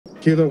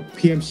Kill the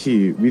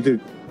PMC with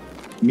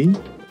me?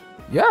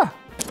 Yeah.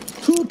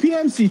 2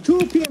 PMC, 2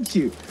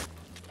 PMC.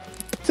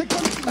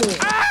 Second floor.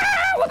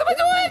 What am I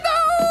doing?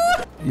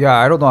 No! Yeah,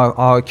 I don't know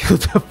how I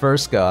killed the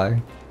first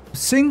guy.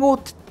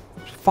 Single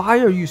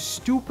fire, you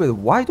stupid.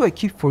 Why do I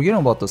keep forgetting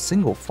about the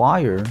single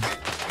fire?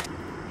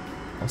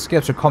 Oh,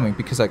 scavs are coming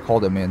because I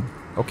called them in.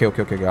 Okay.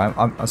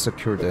 I'm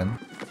secure then.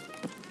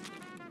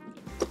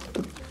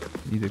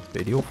 Need a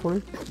video for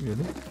it?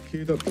 Really?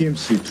 Kill the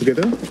PMC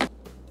together.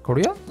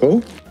 Korean?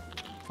 Go.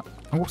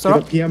 한국 Kill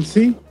사람? the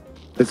PMC.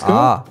 Let's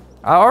go.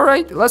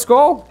 Alright, let's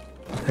go.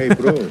 Hey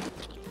bro.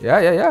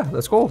 Yeah,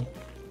 let's go.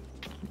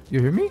 You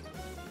hear me?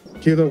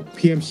 Kill the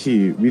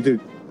PMC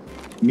with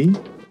me?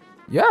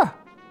 Yeah.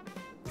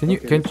 Can you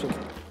Okay,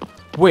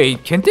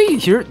 wait, can they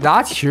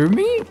not hear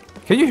me?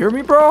 Can you hear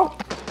me, bro?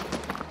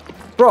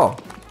 Bro,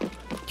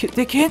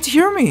 they can't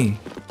hear me.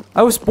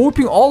 I was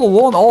booping all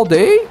alone all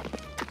day.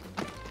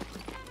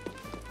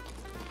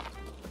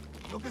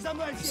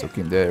 Stuck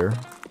in there.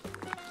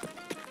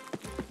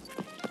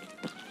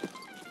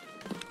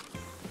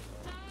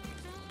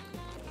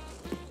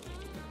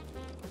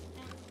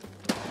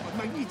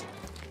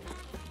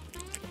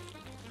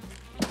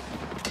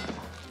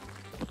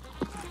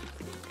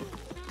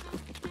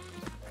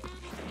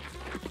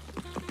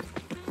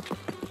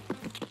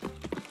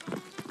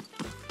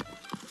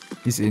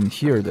 He's in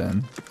here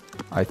then,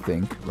 I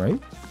think,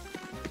 right?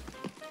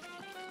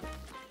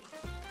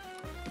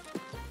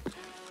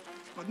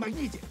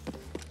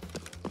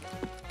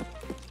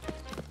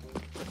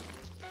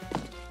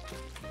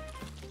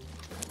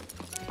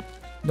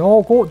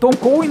 No, don't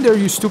go in there,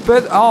 you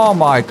stupid! Oh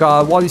my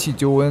god, what is he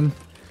doing?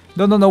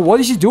 No, what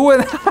is he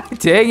doing?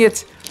 Dang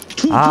it!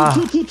 Two.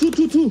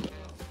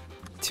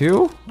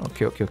 Two?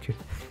 Okay.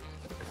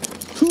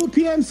 2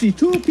 PMC,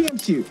 2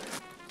 PMC.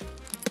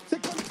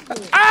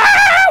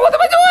 What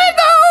am I doing?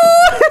 No!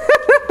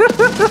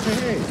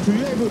 Hey, do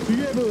you have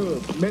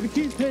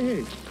medikit?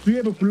 Hey, do you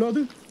have blood?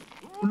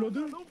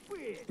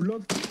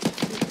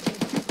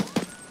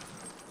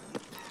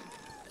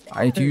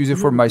 I need to use it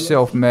for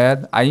myself,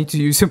 man. I need to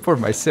use it for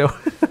myself.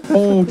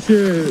 Oh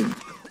shit.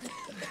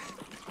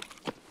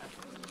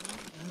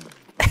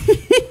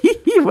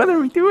 What are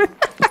we doing?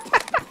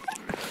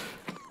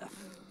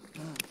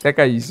 That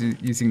guy is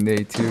using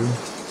nade too.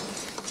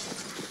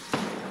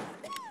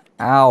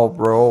 Ow,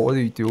 bro, what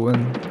are you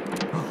doing?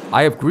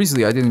 I have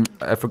Grizzly.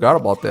 I forgot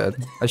about that.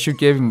 I should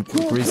give him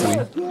Grizzly.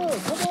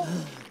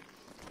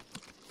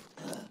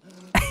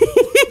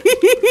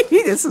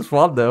 This is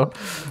fun though.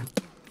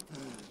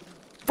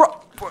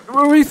 Bro,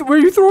 where are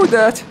you throwing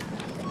that?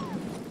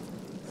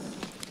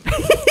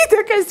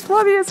 That guy's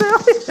funny as hell.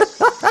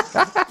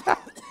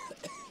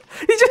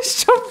 He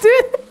just jumped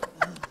in.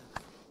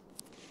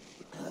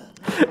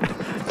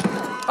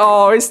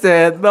 Oh, he's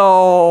dead.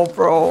 No,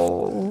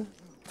 bro.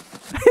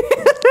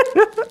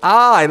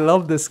 I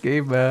love this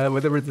game, man.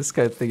 Whenever this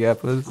kind of thing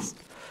happens.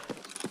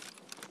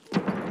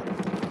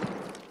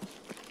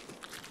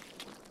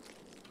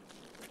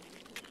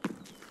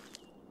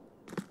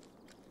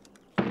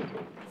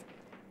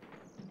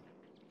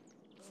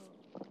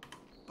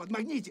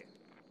 Подмагните!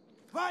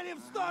 Валим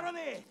в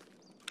стороны!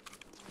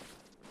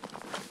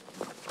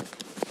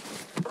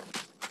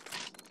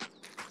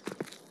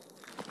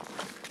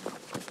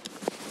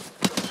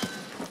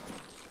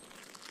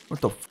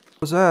 What the f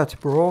was that,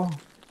 bro?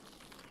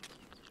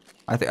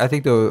 I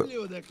think the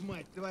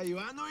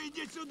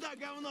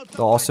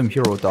awesome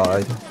hero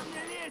died.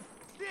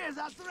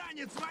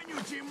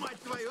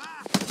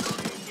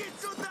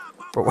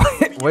 Bro,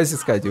 what is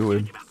this guy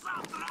doing?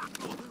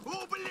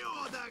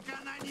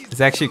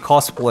 He's actually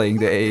cosplaying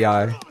the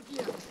AI.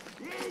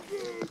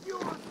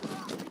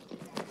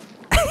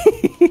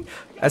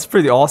 That's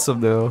pretty awesome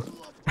though.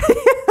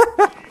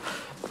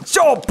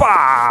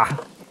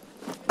 Chopa!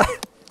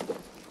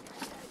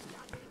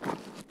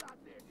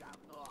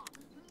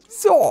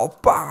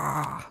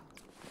 Sopa!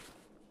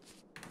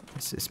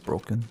 This is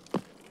broken.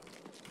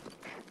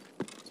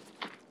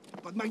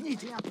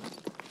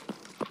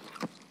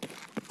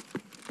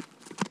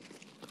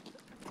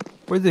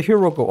 Where'd the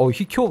hero go? Oh,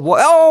 he killed one.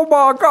 Oh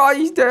my god,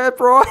 he's dead,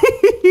 bro.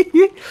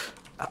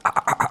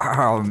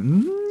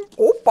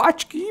 Oh,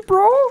 bachki,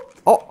 bro.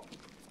 Oh,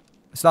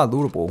 it's not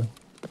lootable.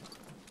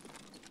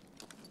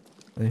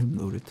 Let him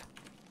loot it.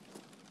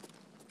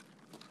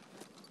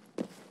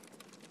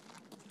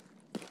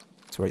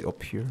 It's right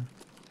up here.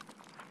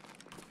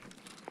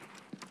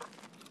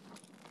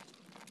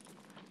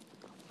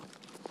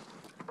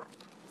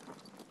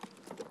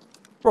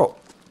 Bro.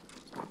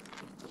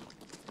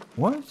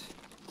 What?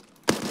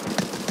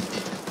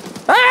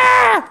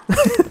 Ah!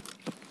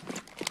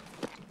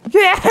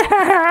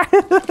 Yeah!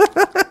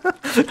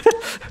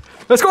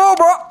 Let's go,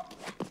 bro!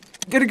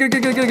 Get it. Get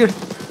it.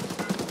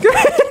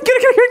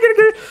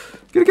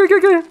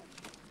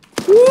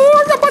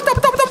 Ooh,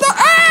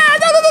 ah!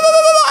 No!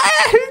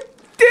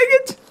 Dang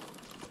it!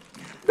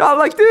 Not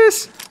like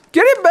this.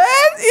 Get him,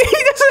 man! He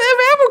doesn't have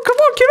ammo. Come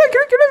on, kill him.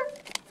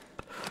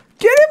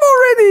 Get him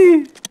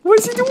already! What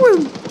is he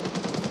doing?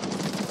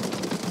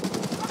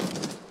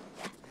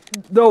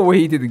 No way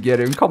he didn't get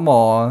him. Come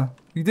on.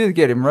 You did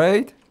get him,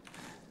 right?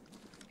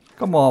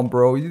 Come on,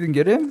 bro. You didn't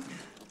get him?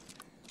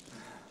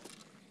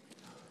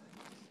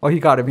 Oh, he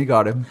got him. He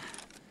got him.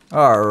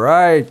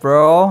 Alright,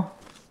 bro.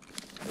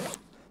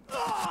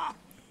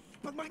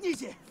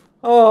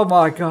 Oh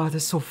my god,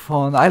 that's so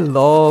fun. I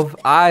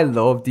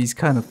love these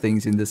kind of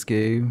things in this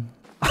game.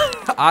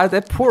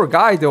 That poor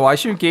guy though, I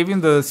should have gave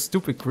him the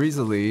stupid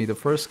Grizzly, the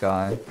first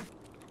guy.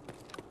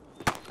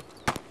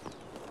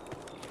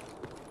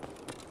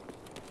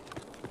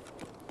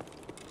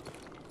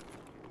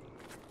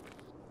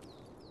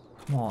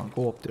 Come on,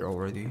 go up there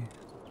already.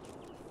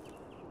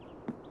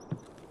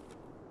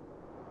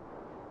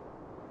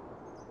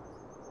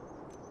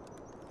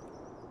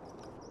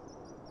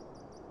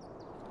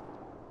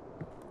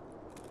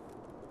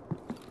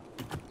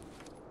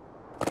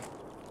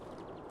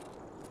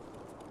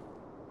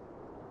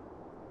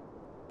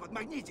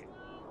 Подмагните!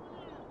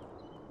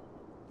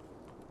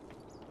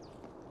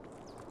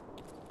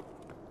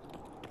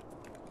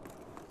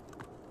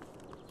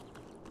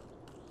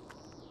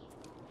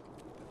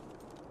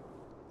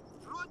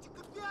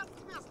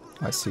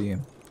 I see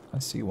him. I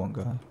see one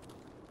guy.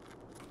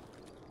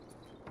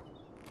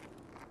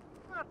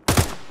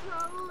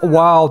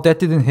 Wow, that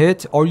didn't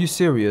hit? Are you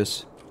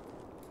serious?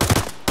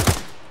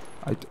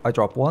 I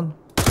dropped one.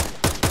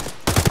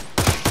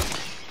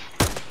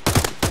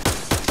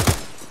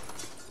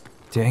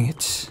 Dang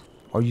it.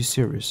 Are you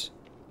serious?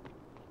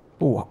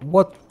 Oh,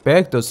 what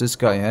bag does this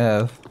guy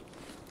have?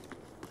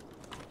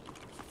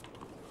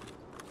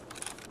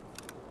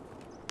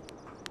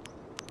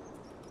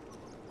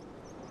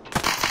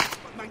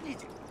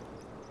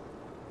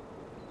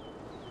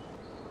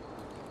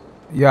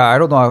 Yeah, I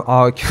don't know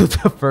how I killed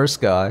the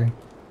first guy.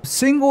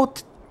 Single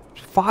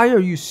fire,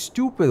 you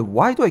stupid.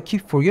 Why do I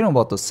keep forgetting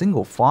about the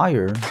single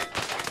fire?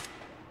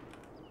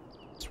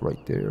 It's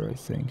right there, I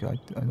think. I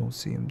don't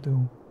see him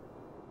though.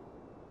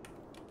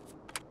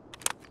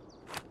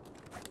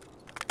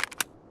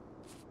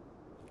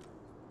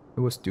 It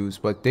was dudes,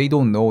 but they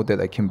don't know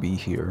that I can be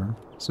here.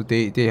 So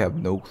they have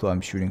no clue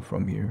I'm shooting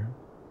from here.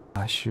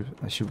 I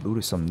should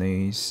loot some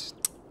nades.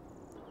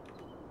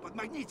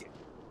 Подмагните!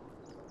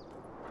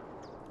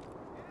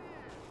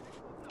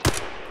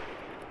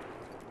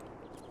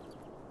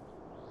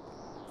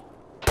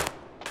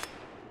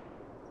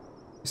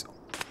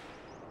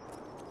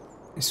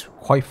 It's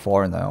quite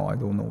far now. I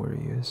don't know where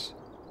he is.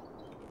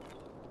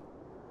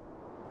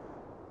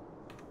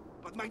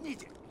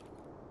 Подмагните!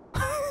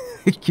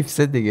 He keeps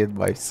sending in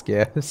my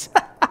scavs.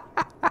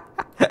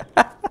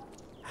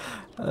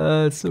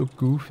 It's so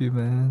goofy,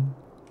 man.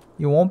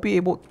 You won't be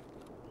able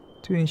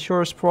to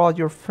ensure sprawl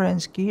your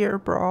friend's gear,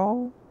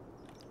 bro.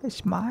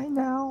 It's mine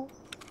now.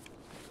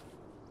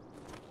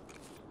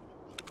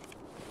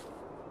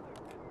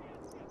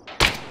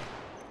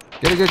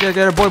 Get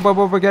it,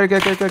 boy, get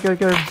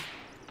it.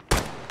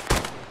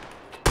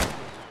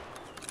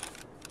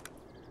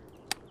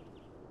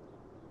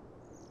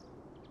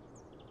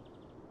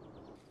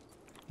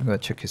 I'm gonna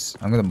check his.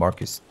 I'm gonna mark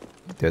his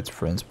dead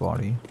friend's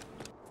body.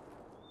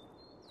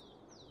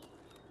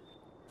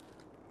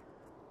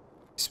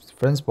 His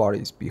friend's body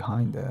is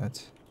behind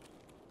that.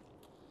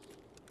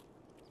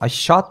 I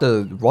shot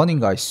the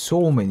running guy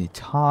so many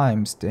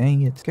times.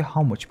 Dang it! Look at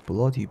how much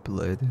blood he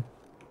bled.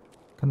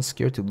 Kinda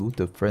scared to loot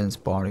the friend's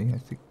body. I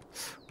think.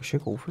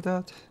 Should I go for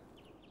that?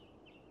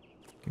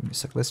 Give me a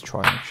sec. Let's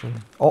try actually.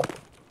 Oh,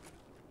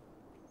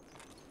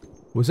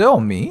 was that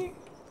on me?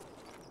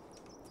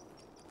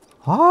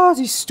 Ah,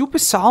 these stupid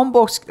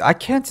soundbox. I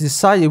can't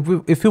decide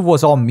if it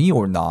was on me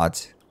or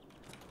not.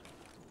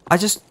 I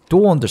just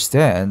don't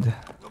understand.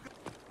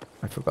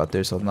 I forgot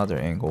there's another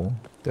angle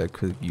that I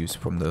could have used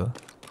from the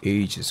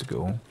ages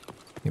ago.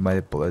 He might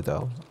have bled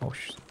out. I'll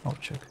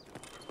check.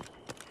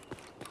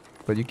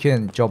 But you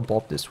can jump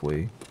up this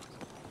way.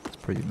 It's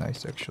pretty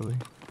nice actually.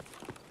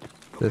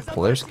 The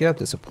player scav?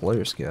 There's a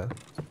player scav.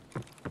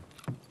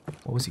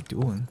 What was he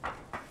doing?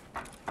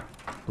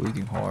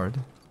 Bleeding hard.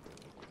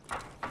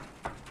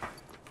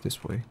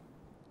 This way.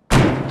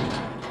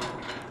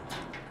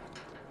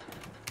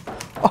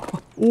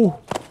 Oh!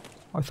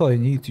 I thought I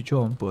needed to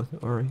jump, but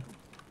alright.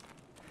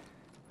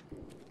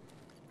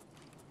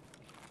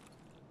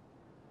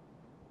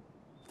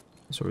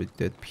 There's already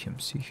dead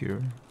PMC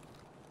here.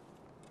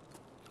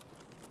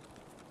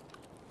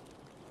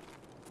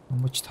 How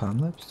much time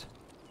left?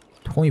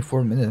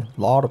 24 minutes.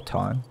 Lot of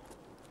time.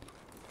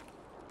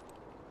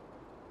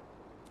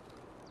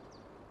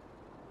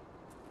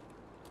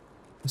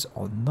 There's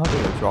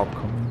another drop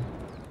coming.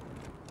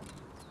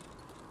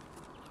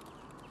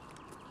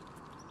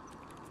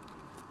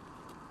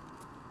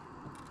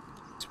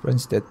 His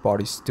friend's dead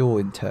body still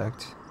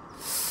intact.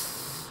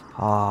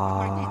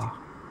 Ah,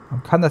 I'm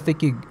kind of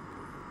thinking.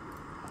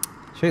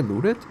 Should I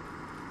loot it?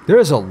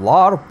 There's a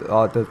lot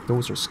of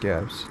those are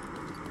scavs.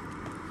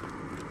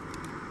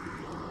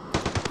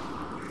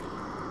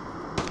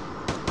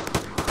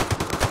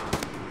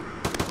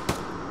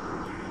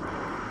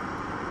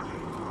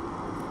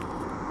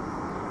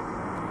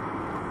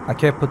 I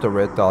can't put the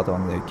red dot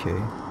on the AK.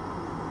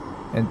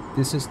 And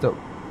this is the...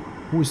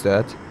 Who's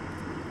that?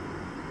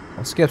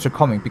 Oh, scabs are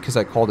coming because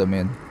I called them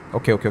in.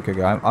 Okay.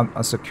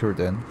 I'm secure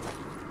then.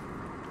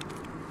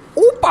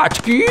 Oh,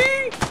 Bachki!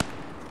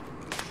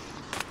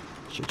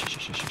 Shit.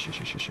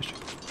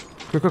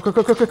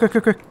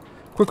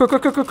 Quick.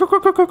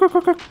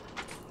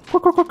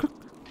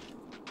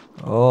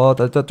 Oh,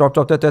 drop.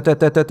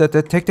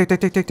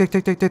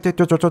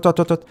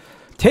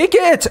 Take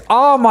it!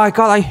 Oh my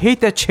god, I hate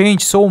that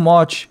change so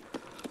much.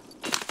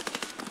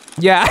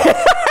 Yeah.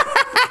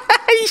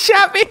 He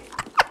shot me.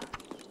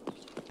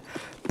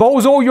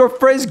 Bozo, your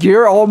friend's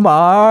gear all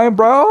mine,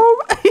 bro.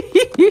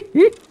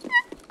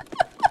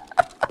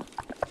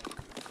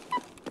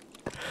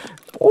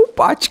 Oh,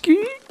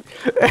 Bachki.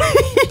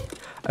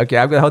 Okay,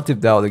 I'm gonna hunt him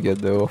down again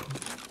though.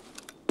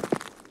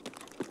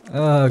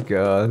 Oh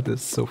god,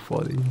 that's so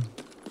funny.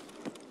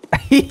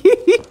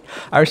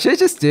 I should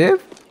just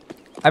dip.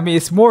 I mean,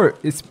 it's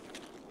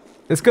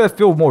gonna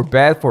feel more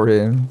bad for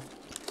him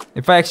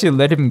if I actually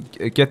let him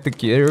get the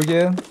gear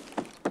again.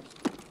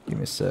 Give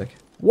me a sec.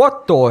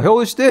 What the hell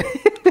is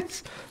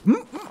this?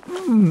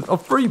 A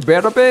free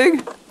beta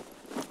bag?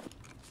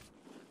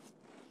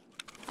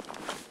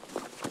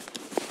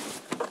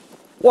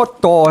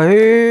 What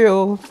the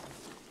hell?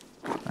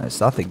 There's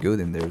nothing good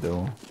in there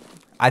though.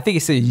 I think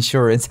it's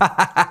insurance.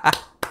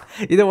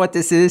 You know what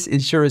this is?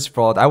 Insurance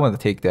fraud. I want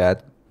to take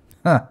that.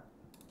 Huh.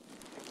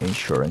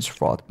 Insurance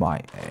fraud,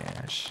 my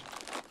ass.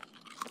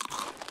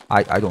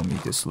 I don't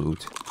need this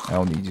loot. I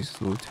don't need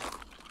this loot.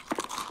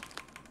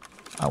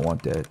 I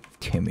want that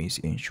Timmy's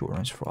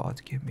insurance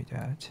fraud. Give me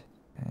that.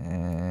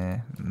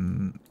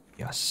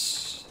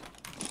 Yes.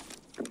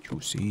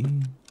 Juicy.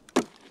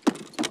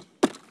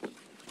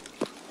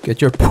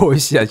 Get your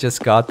poise. I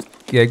just got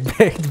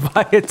gangbanged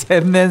by a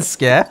 10-man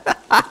SCAV.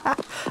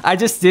 I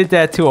just did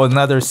that to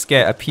another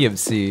SCAV, a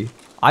PMC.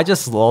 I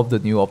just love the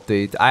new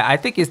update. I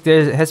think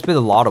there has been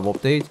a lot of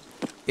updates.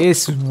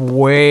 It's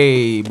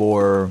way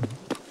more,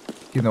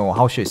 you know,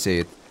 how should I say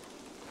it?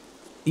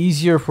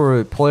 Easier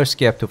for player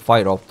SCAV to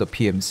fight off the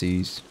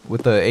PMCs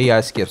with the AI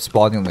SCAV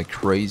spawning like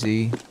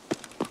crazy.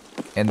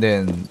 And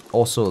then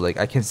also like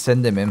I can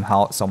send them in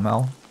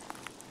somehow.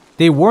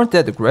 They weren't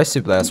that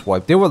aggressive last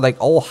wipe. They were like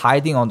all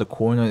hiding on the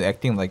corner and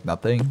acting like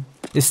nothing.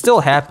 It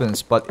still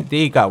happens, but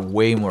they got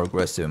way more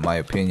aggressive in my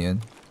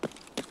opinion.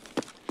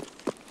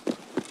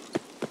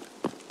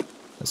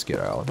 Let's get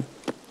out.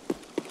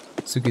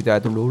 Suki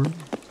died roll. You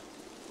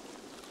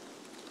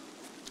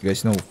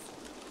guys know,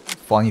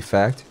 funny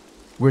fact,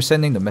 we're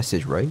sending the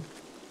message, right?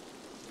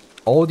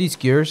 All these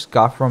gears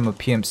got from a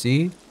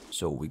PMC.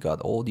 So we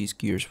got all these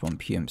gears from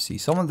PMC.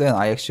 Some of them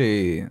I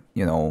actually,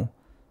 you know,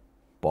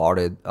 bought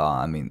it.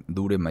 I mean,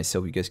 looted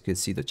myself. You guys can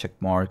see the check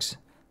marks.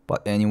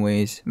 But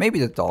anyways, maybe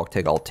the dog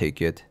tag, I'll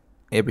take it.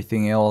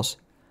 Everything else,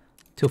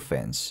 to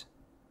fence.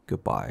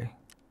 Goodbye.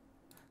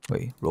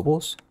 Wait,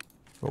 Robos?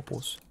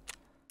 Robos.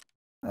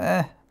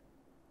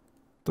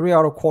 3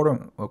 out of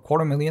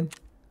quarter million.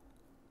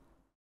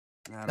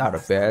 Not a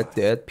bad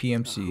dead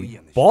PMC.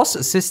 Boss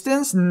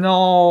assistance?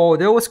 No,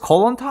 there was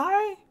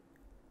Kolontai?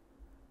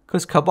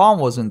 Cause Kaban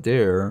wasn't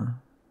there.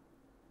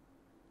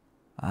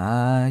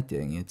 Ah,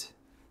 dang it.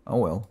 Oh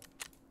well.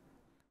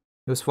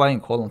 He was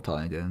fighting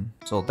Kolontai then.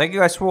 So thank you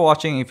guys for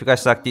watching. If you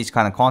guys like these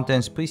kind of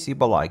contents, please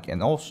leave a like.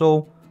 And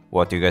also,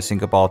 what do you guys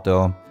think about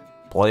the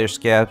player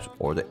SCAVs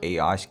or the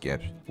AI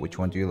SCAVs? Which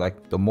one do you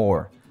like the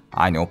more?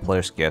 I know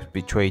player SCAVs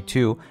betray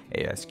too.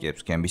 AI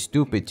SCAVs can be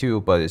stupid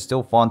too, but it's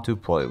still fun to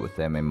play with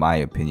them in my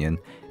opinion.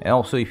 And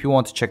also, if you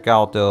want to check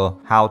out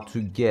how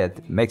to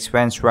get max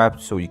fence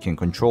traps so you can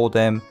control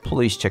them,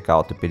 please check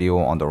out the video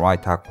on the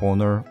right top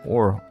corner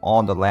or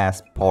on the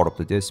last part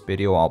of this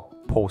video. I'll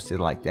post it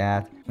like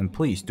that. And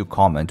please do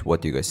comment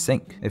what you guys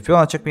think. If you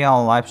want to check me out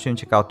on live stream,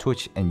 check out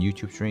Twitch and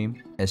YouTube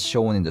stream as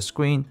shown in the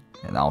screen.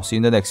 And I'll see you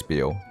in the next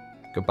video.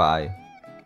 Goodbye.